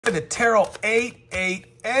The tarot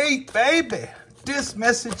 888, baby. This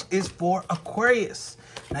message is for Aquarius.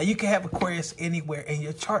 Now, you can have Aquarius anywhere in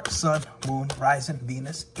your chart. Sun, Moon, Rising,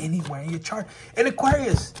 Venus, anywhere in your chart. And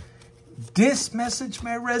Aquarius, this message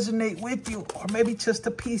may resonate with you, or maybe just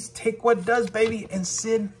a piece. Take what does, baby, and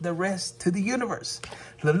send the rest to the universe.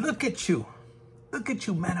 Now, look at you. Look at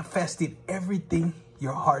you manifesting everything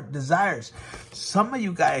your heart desires. Some of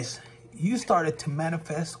you guys, you started to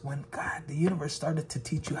manifest when God, the universe, started to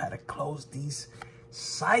teach you how to close these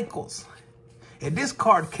cycles. And this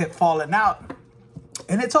card kept falling out.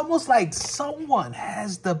 And it's almost like someone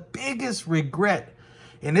has the biggest regret.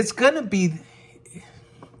 And it's going to be,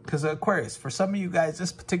 because of Aquarius, for some of you guys,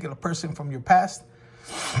 this particular person from your past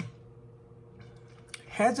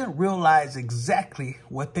hasn't realized exactly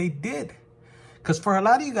what they did. Because for a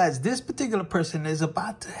lot of you guys, this particular person is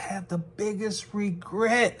about to have the biggest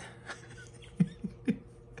regret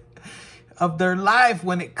of their life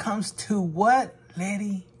when it comes to what?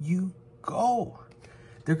 Letting you go.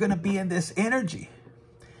 They're going to be in this energy.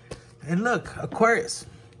 And look, Aquarius,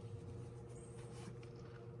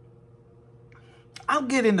 I'm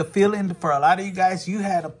getting the feeling for a lot of you guys, you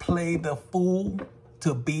had to play the fool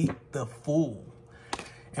to beat the fool.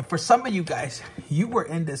 And for some of you guys, you were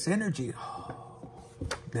in this energy. Oh,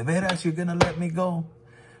 de veras, you're going to let me go?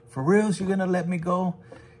 For reals, you're going to let me go?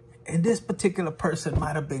 And this particular person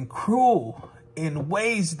might have been cruel in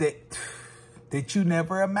ways that you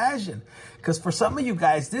never imagined. Because for some of you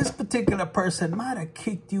guys, this particular person might have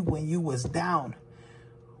kicked you when you was down.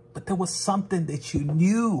 But there was something that you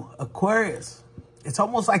knew, Aquarius. It's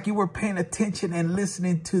almost like you were paying attention and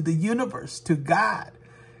listening to the universe, to God.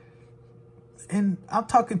 And I'm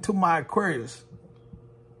talking to my Aquarius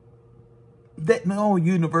that know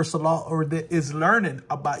universal law, or that is learning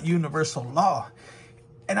about universal law.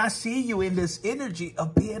 And I see you in this energy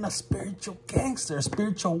of being a spiritual gangster, a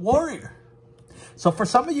spiritual warrior. So for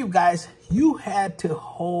some of you guys, you had to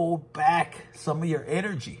hold back some of your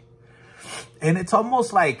energy. And it's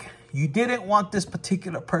almost like you didn't want this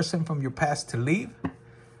particular person from your past to leave.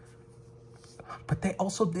 But they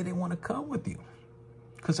also didn't want to come with you.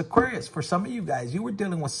 Because Aquarius, for some of you guys, you were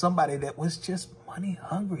dealing with somebody that was just money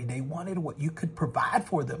hungry. They wanted what you could provide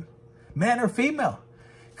for them, man or female.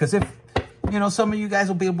 Because if, you know, some of you guys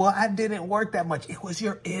will be, well, I didn't work that much. It was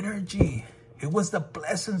your energy. It was the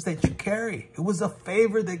blessings that you carry. It was the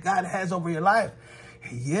favor that God has over your life.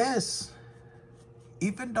 Yes,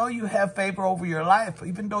 even though you have favor over your life,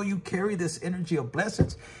 even though you carry this energy of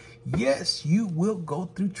blessings, yes, you will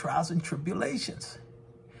go through trials and tribulations.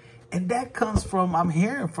 And that comes from, I'm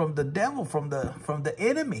hearing, from the devil, from the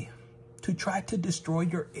enemy, to try to destroy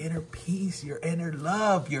your inner peace, your inner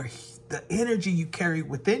love, the energy you carry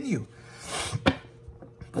within you.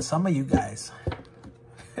 But some of you guys,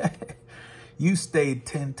 you stayed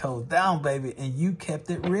 10 toes down, baby, and you kept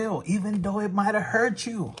it real, even though it might have hurt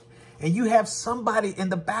you. And you have somebody in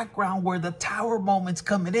the background where the tower moment's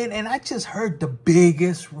coming in. And I just heard the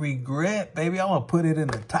biggest regret, baby. I'm going to put it in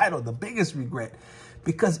the title, the biggest regret.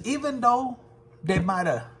 Because even though they might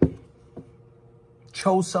have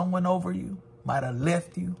chose someone over you, might have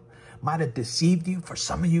left you, might have deceived you, for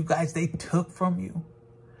some of you guys, they took from you.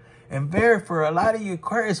 And for a lot of you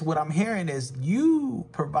Aquarius, what I'm hearing is you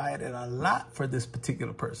provided a lot for this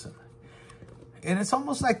particular person. And it's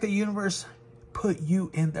almost like the universe put you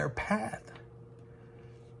in their path.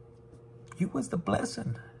 You was the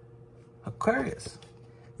blessing, Aquarius.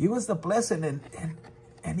 You was the blessing.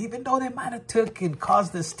 And even though they might have took and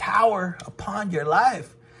caused this tower upon your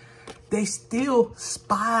life, they still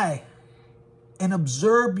spy and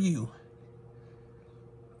observe you.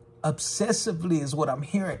 Obsessively is what I'm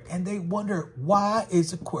hearing. And they wonder, why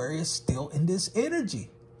is Aquarius still in this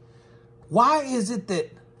energy? Why is it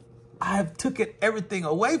that I've taken everything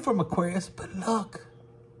away from Aquarius? But look,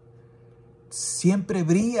 siempre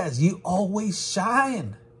brillas. You always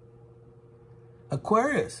shine.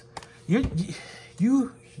 Aquarius, you're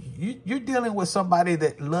dealing with somebody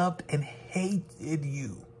that loved and hated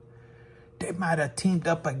you. They might have teamed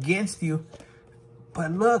up against you.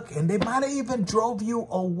 But look, and they might have even drove you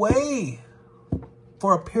away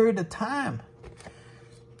for a period of time.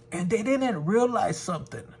 And they didn't realize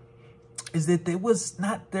something. Is that it was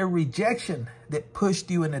not their rejection that pushed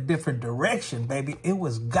you in a different direction, baby. It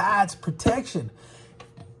was God's protection.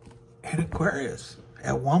 And Aquarius,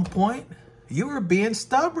 at one point, you were being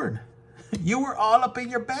stubborn. You were all up in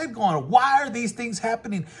your bed going, why are these things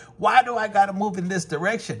happening? Why do I got to move in this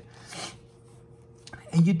direction?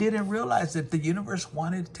 And you didn't realize that the universe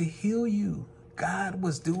wanted to heal you. God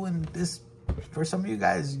was doing this. For some of you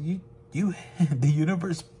guys, the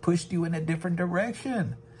universe pushed you in a different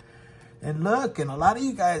direction. And look, and a lot of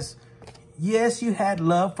you guys, yes, you had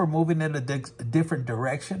love for moving in a different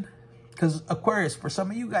direction. Because Aquarius, for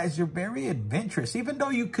some of you guys, you're very adventurous. Even though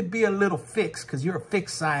you could be a little fixed, because you're a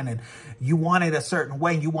fixed sign and you want it a certain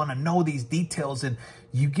way. And you want to know these details. And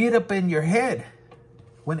you get up in your head.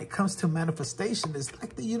 When it comes to manifestation, it's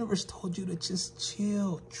like the universe told you to just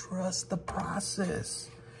chill. Trust the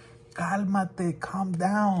process. Cálmate, calm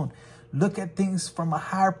down. Look at things from a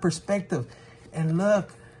higher perspective. And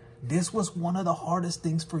look, this was one of the hardest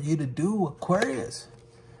things for you to do, Aquarius.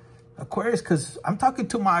 Aquarius, because I'm talking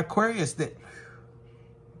to my Aquarius that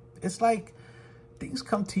it's like things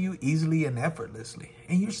come to you easily and effortlessly.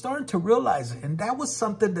 And you're starting to realize it. And that was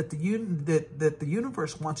something that the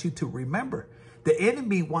universe wants you to remember. The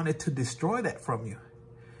enemy wanted to destroy that from you.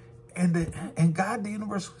 And God, the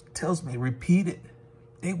universe tells me, repeat it.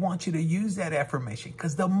 They want you to use that affirmation.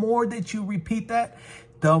 Because the more that you repeat that,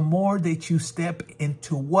 the more that you step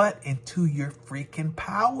into what? Into your freaking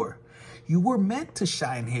power. You were meant to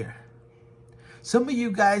shine here. Some of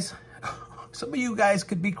you guys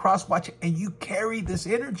could be cross-watching and you carry this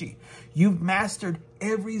energy. You've mastered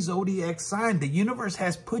every zodiac sign. The universe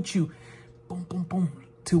has put you, boom, boom, boom,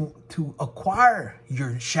 to acquire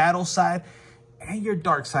your shadow side and your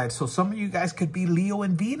dark side. So some of you guys could be Leo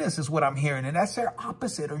and Venus is what I'm hearing. And that's their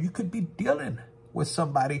opposite. Or you could be dealing with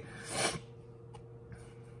somebody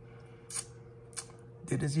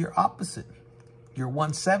that is your opposite. You're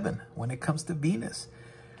 1/7 when it comes to Venus.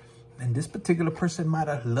 And this particular person might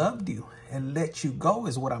have loved you and let you go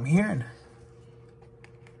is what I'm hearing.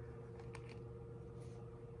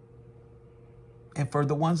 And for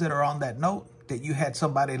the ones that are on that note, that you had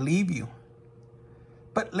somebody leave you,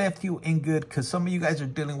 but left you in good, because some of you guys are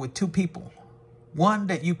dealing with two people. One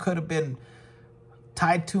that you could have been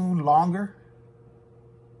tied to longer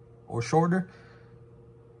or shorter.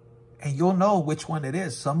 And you'll know which one it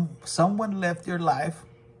is. Someone left your life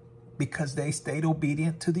because they stayed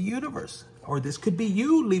obedient to the universe. Or this could be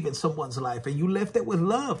you leaving someone's life and you left it with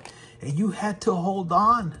love. And you had to hold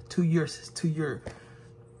on to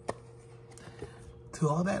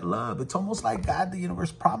all that love. It's almost like God, the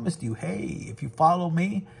universe promised you, hey, if you follow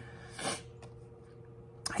me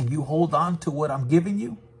and you hold on to what I'm giving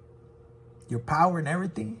you, your power and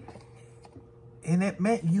everything, and it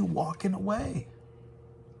meant you walking away.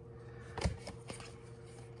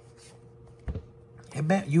 It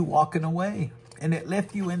meant you walking away. And it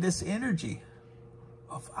left you in this energy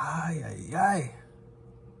of,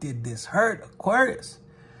 did this hurt, Aquarius?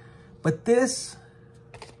 But this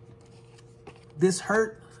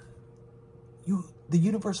hurt, the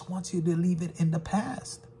universe wants you to leave it in the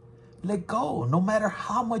past. Let go, no matter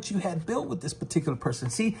how much you had built with this particular person.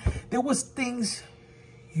 See, there was things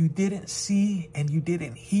you didn't see and you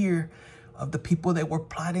didn't hear of the people that were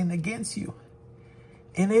plotting against you.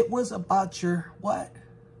 And it was about your what?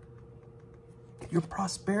 Your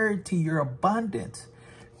prosperity, your abundance.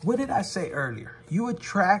 What did I say earlier? You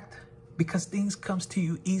attract because things comes to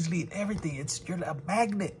you easily and everything. You're a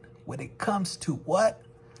magnet when it comes to what?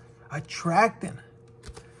 Attracting.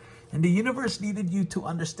 And the universe needed you to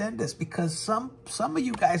understand this because some of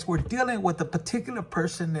you guys were dealing with a particular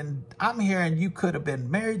person, and I'm hearing you could have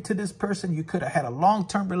been married to this person. You could have had a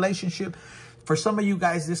long-term relationship. For some of you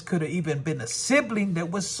guys, this could have even been a sibling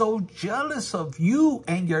that was so jealous of you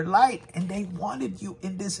and your light, and they wanted you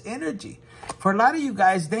in this energy. For a lot of you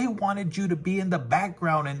guys, they wanted you to be in the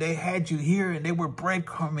background, and they had you here, and they were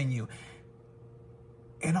breadcrumbing you.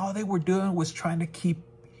 And all they were doing was trying to keep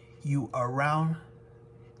you around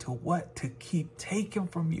to what? To keep taking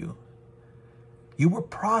from you. You were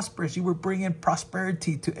prosperous. You were bringing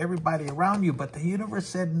prosperity to everybody around you, but the universe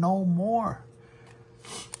said no more.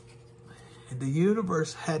 And the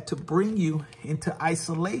universe had to bring you into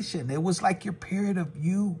isolation. It was like your period of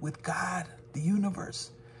you with God, the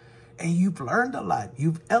universe. And you've learned a lot.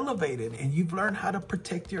 You've elevated and you've learned how to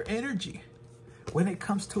protect your energy. When it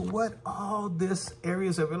comes to what? All these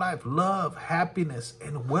areas of your life. Love, happiness,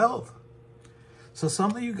 and wealth. So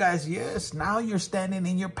some of you guys, yes, now you're standing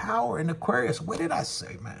in your power in Aquarius. What did I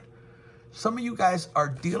say, man? Some of you guys are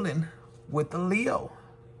dealing with the Leo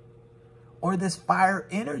or this fire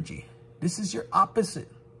energy. This is your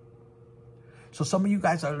opposite. So some of you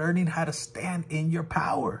guys are learning how to stand in your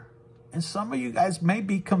power. And some of you guys may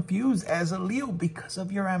be confused as a Leo because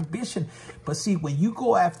of your ambition. But see, when you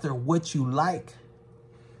go after what you like,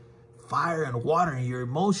 fire and water and your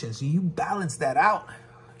emotions, you balance that out,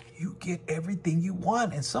 you get everything you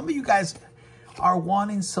want. And some of you guys are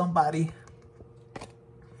wanting somebody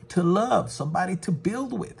to love, somebody to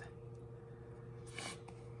build with.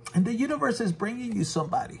 And the universe is bringing you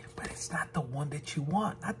somebody, but it's not the one that you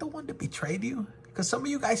want, not the one that betrayed you. Because some of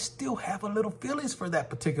you guys still have a little feelings for that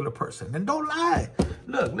particular person. And don't lie.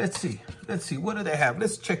 Look, let's see. Let's see. What do they have?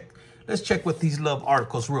 Let's check with these love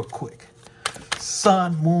articles real quick.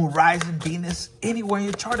 Sun, moon, rising, Venus, anywhere in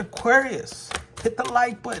your chart, Aquarius. Hit the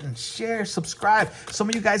like button, share, subscribe. Some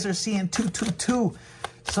of you guys are seeing 222.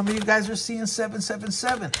 Some of you guys are seeing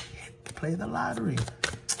 777. Play the lottery.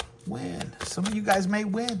 Win. Some of you guys may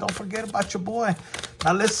win. Don't forget about your boy.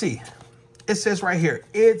 Now, let's see. It says right here,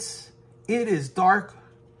 it is dark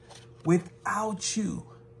without you.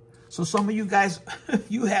 So some of you guys,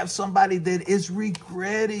 you have somebody that is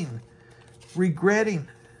regretting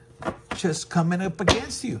just coming up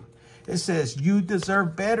against you. It says you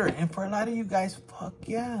deserve better. And for a lot of you guys, fuck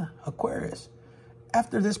yeah, Aquarius.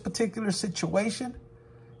 After this particular situation,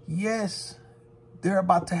 yes, they're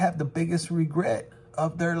about to have the biggest regret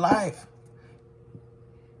of their life.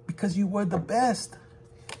 Because you were the best.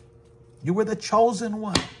 You were the chosen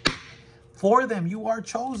one. For them, you are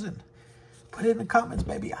chosen. Put it in the comments,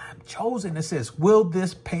 baby. I'm chosen. It says, will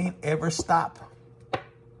this pain ever stop?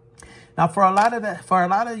 Now, for a lot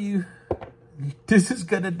of you, this is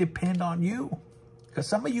going to depend on you. Because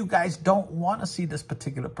some of you guys don't want to see this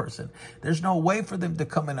particular person. There's no way for them to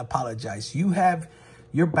come and apologize. You have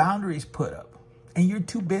your boundaries put up. And you're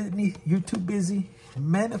too busy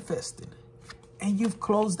manifesting. And you've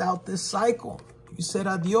closed out this cycle. You said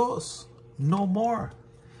adios. No more.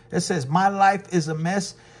 It says, my life is a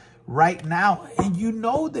mess right now. And you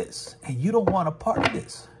know this. And you don't want a part of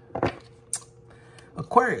this.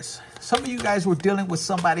 Aquarius, some of you guys were dealing with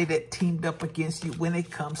somebody that teamed up against you when it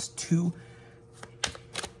comes to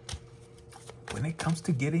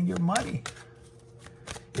getting your money.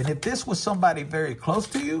 And if this was somebody very close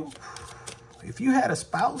to you, if you had a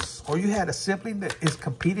spouse or you had a sibling that is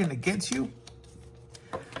competing against you,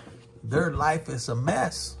 their life is a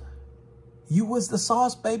mess. You was the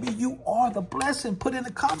sauce, baby. You are the blessing. Put in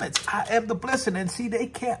the comments, I am the blessing. And see, they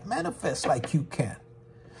can't manifest like you can.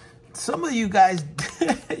 Some of you guys,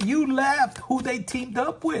 you left who they teamed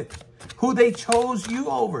up with, who they chose you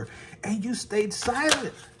over, and you stayed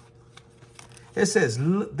silent. It says,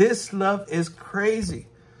 this love is crazy,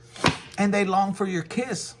 and they long for your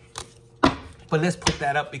kiss. But let's put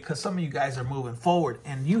that up because some of you guys are moving forward,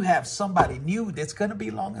 and you have somebody new that's going to be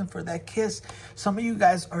longing for that kiss. Some of you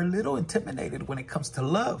guys are a little intimidated when it comes to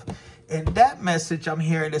love, and that message I'm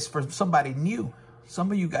hearing is for somebody new. Some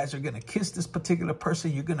of you guys are going to kiss this particular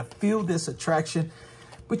person. You're going to feel this attraction,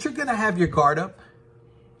 but you're going to have your guard up.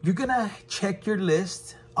 You're going to check your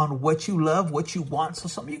list on what you love, what you want. So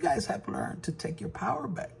some of you guys have learned to take your power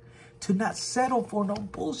back, to not settle for no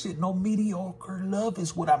bullshit, no mediocre love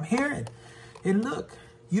is what I'm hearing. And look,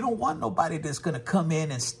 you don't want nobody that's going to come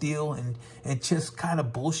in and steal and just kind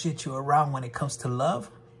of bullshit you around when it comes to love.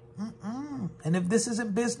 And if this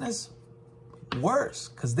isn't business, worse,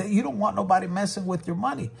 because you don't want nobody messing with your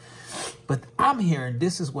money. But I'm hearing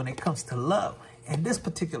this is when it comes to love. And this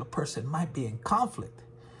particular person might be in conflict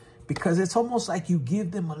because it's almost like you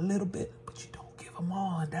give them a little bit, but you don't give them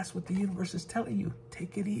all. And that's what the universe is telling you.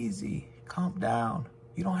 Take it easy. Calm down.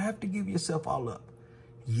 You don't have to give yourself all up.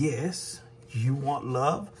 Yes, you want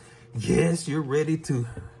love. Yes, you're ready to,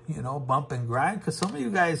 bump and grind. Because some of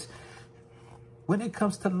you guys, when it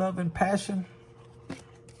comes to love and passion,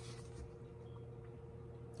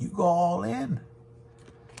 you go all in.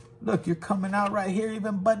 Look, you're coming out right here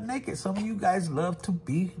even butt naked. Some of you guys love to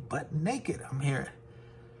be butt naked, I'm hearing.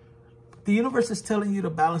 The universe is telling you to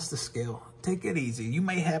balance the scale. Take it easy. You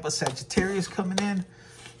may have a Sagittarius coming in.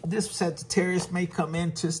 This Sagittarius may come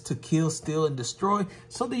in just to kill, steal, and destroy.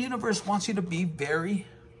 So the universe wants you to be very,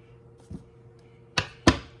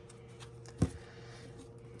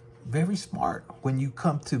 very smart when you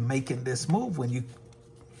come to making this move.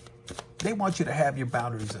 They want you to have your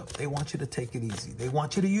boundaries up. They want you to take it easy. They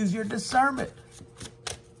want you to use your discernment.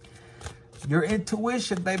 Your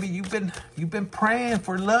intuition, baby. You've been praying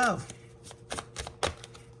for love.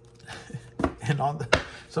 And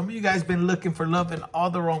some of you guys been looking for love in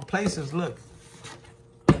all the wrong places. Look.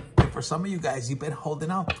 For some of you guys, you've been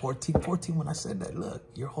holding out. 14 when I said that. Look,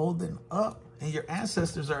 you're holding up and your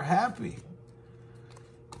ancestors are happy.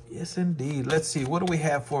 Yes, indeed. Let's see. What do we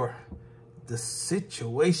have for the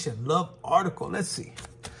situation love article? Let's see.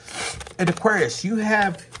 At Aquarius, you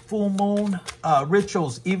have full moon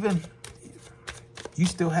rituals. Even you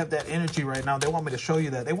still have that energy right now. They want me to show you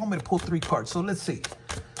that. They want me to pull 3 cards. So let's see.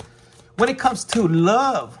 When it comes to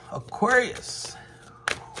love, Aquarius,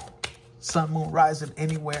 sun, moon, rising,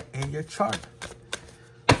 anywhere in your chart.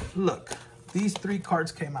 Look, these 3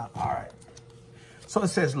 cards came out. All right. So it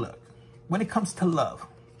says, look, when it comes to love,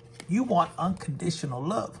 you want unconditional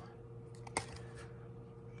love.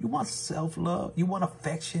 You want self-love. You want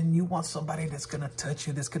affection. You want somebody that's going to touch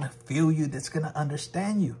you, that's going to feel you, that's going to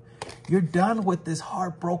understand you. You're done with this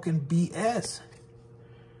heartbroken BS.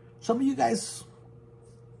 Some of you guys,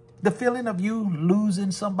 the feeling of you losing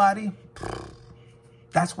somebody,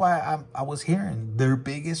 that's why I was hearing their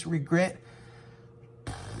biggest regret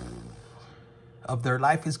of their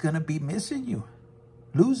life is going to be missing you,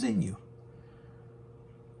 losing you.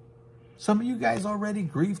 Some of you guys already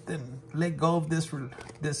grieved and let go of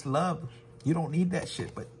this love. You don't need that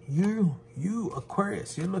shit. But you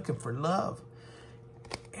Aquarius, you're looking for love.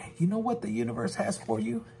 And you know what the universe has for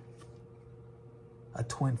you? A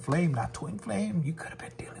twin flame. Not twin flame. You could have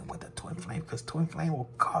been dealing with a twin flame, because twin flame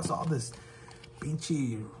will cause all this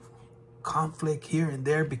beachy conflict here and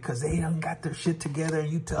there because they done got their shit together,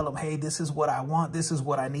 and you tell them, hey, this is what I want, this is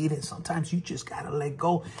what I need. And sometimes you just gotta let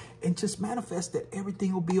go and just manifest that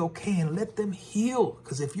everything will be okay and let them heal.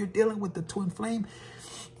 Because if you're dealing with the twin flame,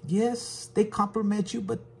 yes, they compliment you,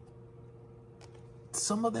 but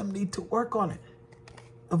some of them need to work on it.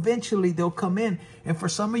 Eventually they'll come in. And for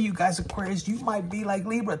some of you guys, Aquarius, you might be like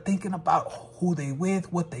Libra, thinking about who they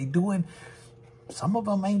with, what they doing. Some of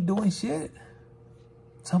them ain't doing shit.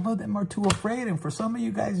 Some of them are too afraid. And for some of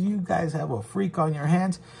you guys have a freak on your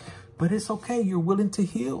hands. But it's okay. You're willing to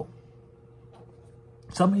heal.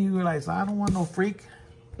 Some of you realize, I don't want no freak.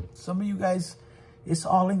 Some of you guys, it's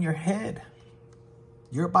all in your head.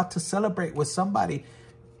 You're about to celebrate with somebody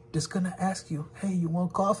that's going to ask you, hey, you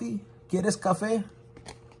want coffee? ¿Quieres café?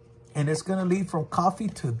 And it's going to lead from coffee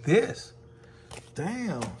to this.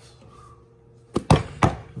 Damn.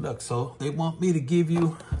 Look, so they want me to give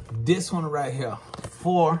you this one right here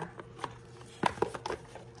for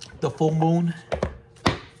the full moon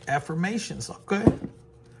affirmations, okay?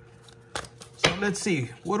 So let's see.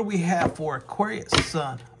 What do we have for Aquarius?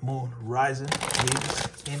 Sun, moon, rising, Venus,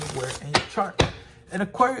 anywhere in your chart. And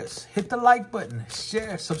Aquarius, hit the like button,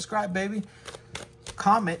 share, subscribe, baby.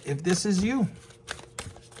 Comment if this is you.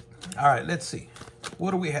 All right, let's see.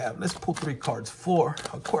 What do we have? Let's pull 3 cards for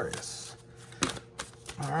Aquarius.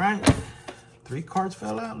 All right. 3 cards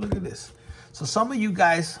fell out. Look at this. So some of you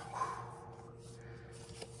guys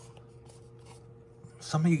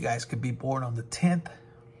could be born on the 10th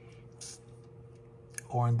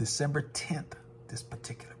or on December 10th. This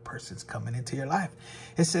particular person's coming into your life.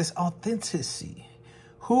 It says authenticity.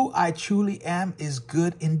 Who I truly am is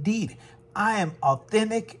good indeed. I am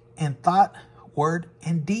authentic in thought, word,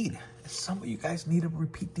 and deed. Some of you guys need to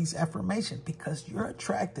repeat these affirmations because you're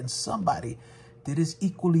attracting somebody that is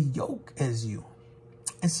equally yoked as you.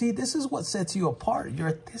 And see, this is what sets you apart, your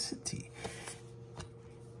authenticity.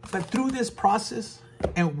 But through this process,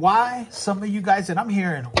 and why some of you guys, and I'm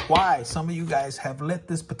hearing why some of you guys have let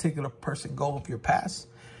this particular person go of your past.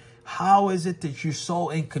 How is it that you're so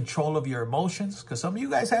in control of your emotions? Because some of you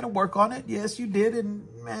guys had to work on it. Yes, you did. And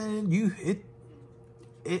man,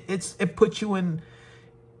 it puts you in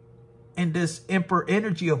this emperor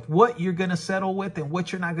energy of what you're going to settle with and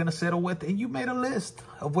what you're not going to settle with. And you made a list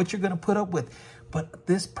of what you're going to put up with. But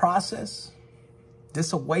this process,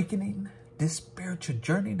 this awakening, this spiritual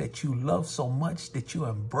journey that you love so much, that you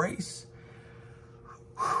embrace,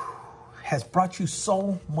 has brought you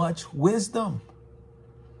so much wisdom.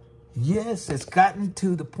 Yes, it's gotten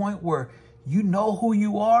to the point where you know who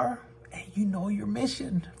you are and you know your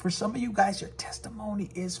mission. For some of you guys, your testimony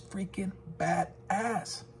is freaking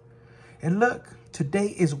badass. And look, today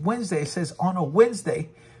is Wednesday. It says on a Wednesday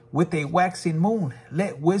with a waxing moon,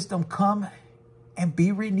 let wisdom come and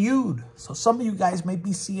be renewed. So some of you guys may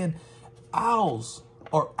be seeing owls,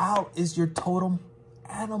 or owl is your totem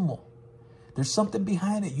animal. There's something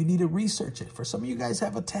behind it. You need to research it. For some of you guys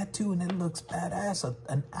have a tattoo and it looks badass,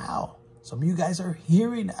 an owl. Some of you guys are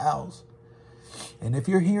hearing owls. And if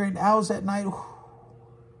you're hearing owls at night,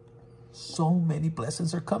 so many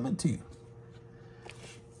blessings are coming to you.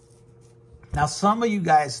 Now, some of you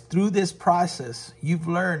guys, through this process, you've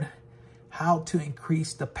learned how to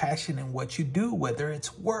increase the passion in what you do, whether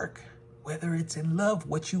it's work, whether it's in love,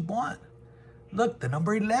 what you want. Look, the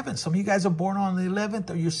number 11. Some of you guys are born on the 11th,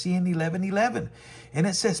 or you're seeing 1111. And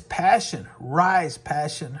it says passion, rise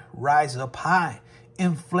up high.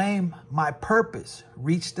 Inflame my purpose,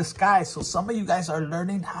 reach the sky. So some of you guys are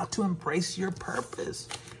learning how to embrace your purpose,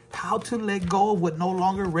 how to let go of what no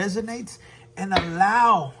longer resonates and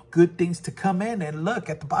allow good things to come in. And look,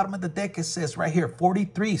 at the bottom of the deck, it says right here,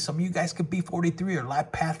 43. Some of you guys could be 43 or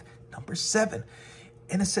life path number 7.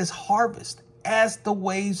 And it says harvest. As the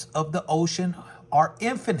waves of the ocean are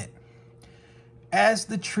infinite, as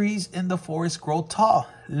the trees in the forest grow tall,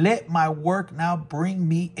 let my work now bring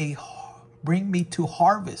me to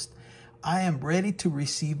harvest. I am ready to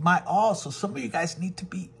receive my all. So some of you guys need to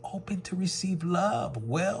be open to receive love,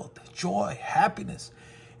 wealth, joy, happiness.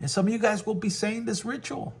 And some of you guys will be saying this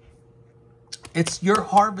ritual. It's your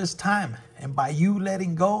harvest time. And by you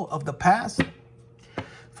letting go of the past,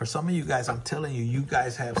 for some of you guys, I'm telling you, you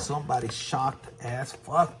guys have somebody shocked as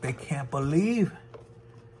fuck. They can't believe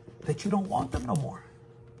that you don't want them no more.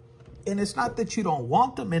 And it's not that you don't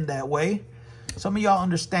want them in that way. Some of y'all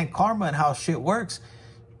understand karma and how shit works.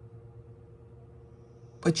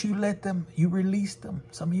 But you let them, you release them.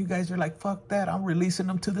 Some of you guys are like, fuck that. I'm releasing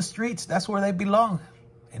them to the streets. That's where they belong.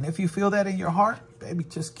 And if you feel that in your heart, baby,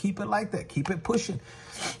 just keep it like that. Keep it pushing.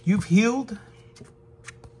 You've healed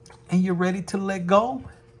and you're ready to let go.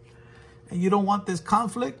 And you don't want this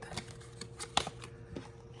conflict.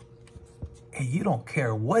 And you don't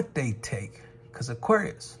care what they take. Because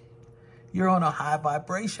Aquarius, you're on a high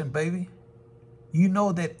vibration, baby. You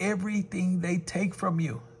know that everything they take from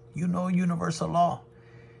you, you know universal law.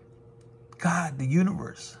 God, the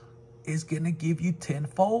universe, is going to give you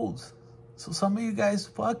tenfolds. So some of you guys,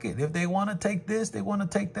 fuck it. If they want to take this, they want to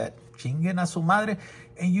take that. Chinguen a su madre.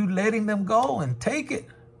 And you letting them go and take it.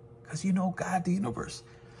 Because you know God, the universe,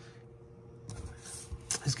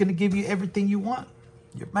 is going to give you everything you want.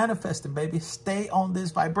 You're manifesting, baby. Stay on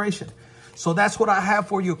this vibration. So that's what I have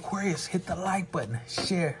for you, Aquarius. Hit the like button,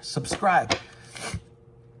 share, subscribe,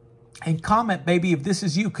 and comment, baby, if this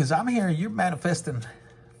is you. Because I'm hearing you're manifesting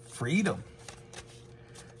freedom,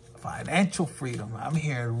 financial freedom. I'm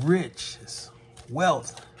hearing riches,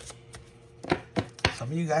 wealth.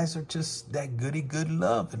 Some of you guys are just that goody good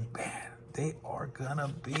love. And man, they are going to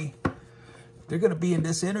be, they're going to be in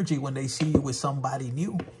this energy when they see you with somebody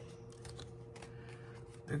new.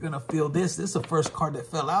 They're going to feel this. This is the first card that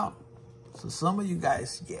fell out. So some of you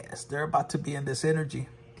guys, yes, they're about to be in this energy.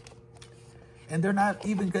 And they're not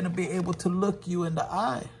even going to be able to look you in the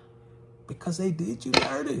eye because they did you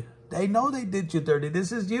dirty. They know they did you dirty.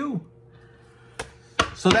 This is you.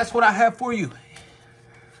 So that's what I have for you.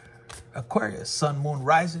 Aquarius, Sun, Moon,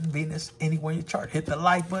 Rising, Venus, anywhere in your chart. Hit the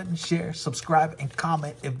like button, share, subscribe, and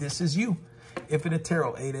comment if this is you. Infinite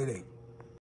Tarot 888.